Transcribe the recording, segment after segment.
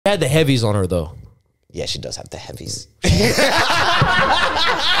Had the heavies on her though. Yeah, she does have the heavies.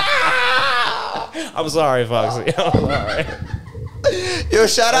 I'm sorry, Foxy. I'm sorry. Yo,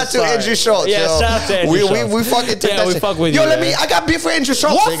 shout out to Andrew Schulz. Yeah, yo. shout out to Andrew Schulz. We fucking take that we shit. fuck with yo, you, man. I got beef for Andrew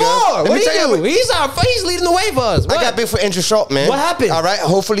Schulz. What nigga. for? What do you do? He's leading the way for us. What? I got beef for Andrew Schulz, man. What happened? All right,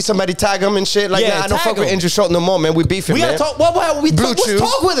 hopefully somebody tag him and shit like that. I don't fuck with Andrew Schulz no more, man. We beefing, man. We gotta talk. Let's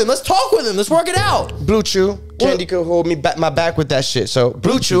talk with him. Let's talk with him. Let's work it out. BLUECHEW. Candy could hold me back my back with that shit. So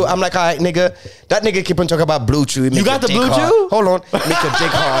BLUECHEW, I'm like, all right, nigga. That nigga keep on talking about BLUECHEW. You got the BLUECHEW? Hold on. Make your dick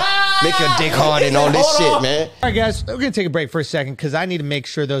hard. Make your dick hard and all this shit, man. All right, guys, we're going to take a break for a second because I need to make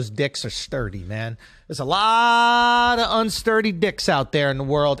sure those dicks are sturdy, man. There's a lot of unsturdy dicks out there in the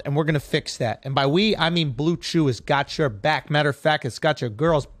world, and we're going to fix that. And by we, I mean BLUECHEW has got your back. Matter of fact, it's got your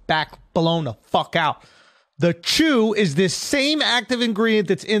girl's back blown the fuck out. The chew is this same active ingredient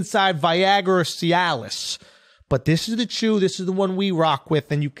that's inside Viagra or Cialis. But this is the chew. This is the one we rock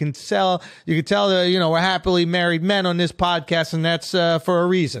with, and you can tell that, you know, we're happily married men on this podcast, and that's for a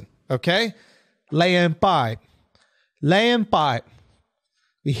reason. Okay, lay in pipe,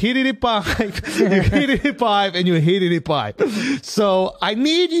 You hit it in pipe, you hit it in pipe, and you hit it in pipe. So I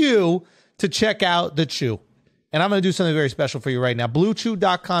need you to check out the chew, and I'm going to do something very special for you right now.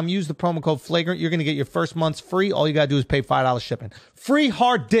 BLUECHEW.com. Use the promo code Flagrant. You're going to get your first month's free. All you got to do is pay $5 shipping. Free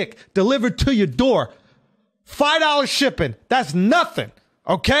hard dick delivered to your door. $5 shipping. That's nothing.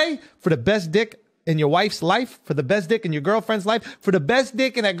 Okay? For the best dick in your wife's life, for the best dick in your girlfriend's life, for the best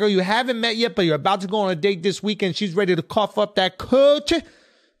dick in that girl you haven't met yet, but you're about to go on a date this weekend. She's ready to cough up that coochie.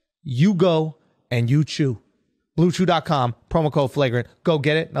 You go and you chew. BLUECHEW.com, promo code Flagrant. Go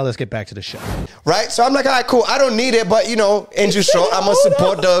get it. Now let's get back to the show. Right? So I'm like, all right, cool. I don't need it, but, you know, Andrew Schulz, I'm going to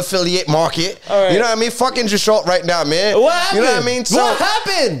support the affiliate market. Right. You know what I mean? Fuck Andrew Schulz right now, man. What happened? You know what I mean? So, what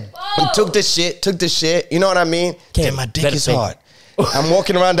happened? Took the shit. You know what I mean? Damn, my dick is hard. I'm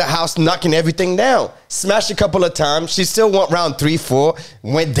walking around the house knocking everything down. Smashed a couple of times. She still went round 3, 4.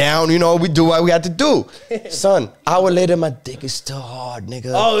 Went down. You know, we do what we had to do. Son, hour later, my dick is still hard,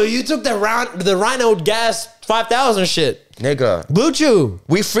 nigga. Oh, you took the Rhino Gas 5000 shit. Nigga. BLUECHEW.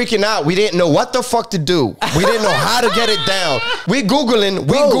 We freaking out. We didn't know what the fuck to do. We didn't know how to get it down. We Googling,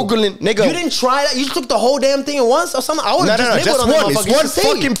 nigga. You didn't try that? You just took the whole damn thing at once or something? I would have just one. It's one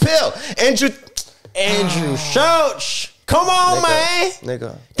fucking pill. Andrew Schulz. Come on, man.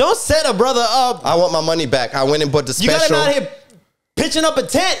 Nigga. Don't set a brother up. I want my money back. I went and bought the special. You got him out here pitching up a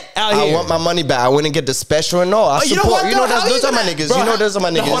tent out here. I want my money back. I went and get the special and all. I support. You know, those are my niggas. Bro, you know, those are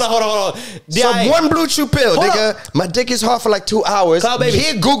my niggas. Hold on. So one BLUECHEW pill, nigga. My dick is hard for like 2 hours.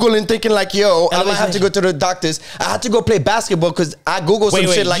 Here Googling, thinking like, yo, I might have to go to the doctors. I had to go play basketball because I Googled some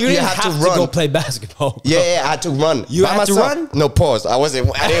shit like you have to run. Go play basketball. Bro. Yeah, I had to run. You had to run? No, pause. I didn't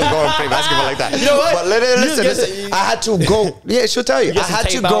go and play basketball like that. You know what? But listen. I had to go. Yeah, she'll tell you. I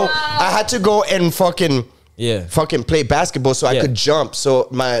had to go and fucking play basketball so I could jump, so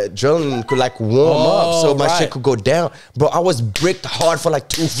my adrenaline could like warm up, so my shit could go down. Bro, I was bricked hard for like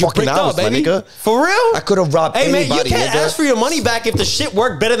 2 fucking hours, my nigga. For real? I could have robbed anybody, man, you can't ask for your money back if the shit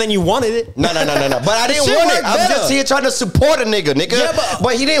worked better than you wanted it. No. But I didn't want it. I'm just here trying to support a nigga. Yeah,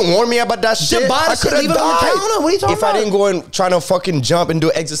 but he didn't warn me about that shit. I could have died. What are you talking about? If I didn't go and try to fucking jump and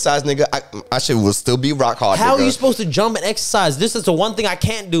do exercise, nigga, my shit will still be rock hard. How are you supposed to jump and exercise? This is the one thing I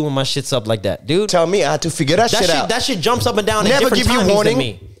can't do when my shit's up like that, dude. Tell me, I had to figure that shit out. That shit jumps up and down. Never give you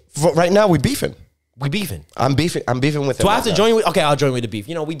warning. Right now, we beefing. We beefing. I'm beefing with him. Do I have to join you? Okay, I'll join with the beef.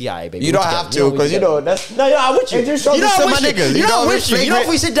 You know, we D.I.A, baby. You don't have to, because you know that's. No, I'm with you. Andrew Schulz is my nigga. You know, if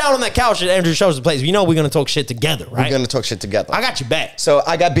we sit down on that couch at Andrew Schulz's place, you know we're gonna talk shit together, right? We're gonna talk shit together. I got you back. So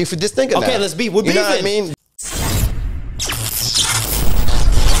I got beef with this nigga. Okay, let's beef. We're beefing. You know what I mean?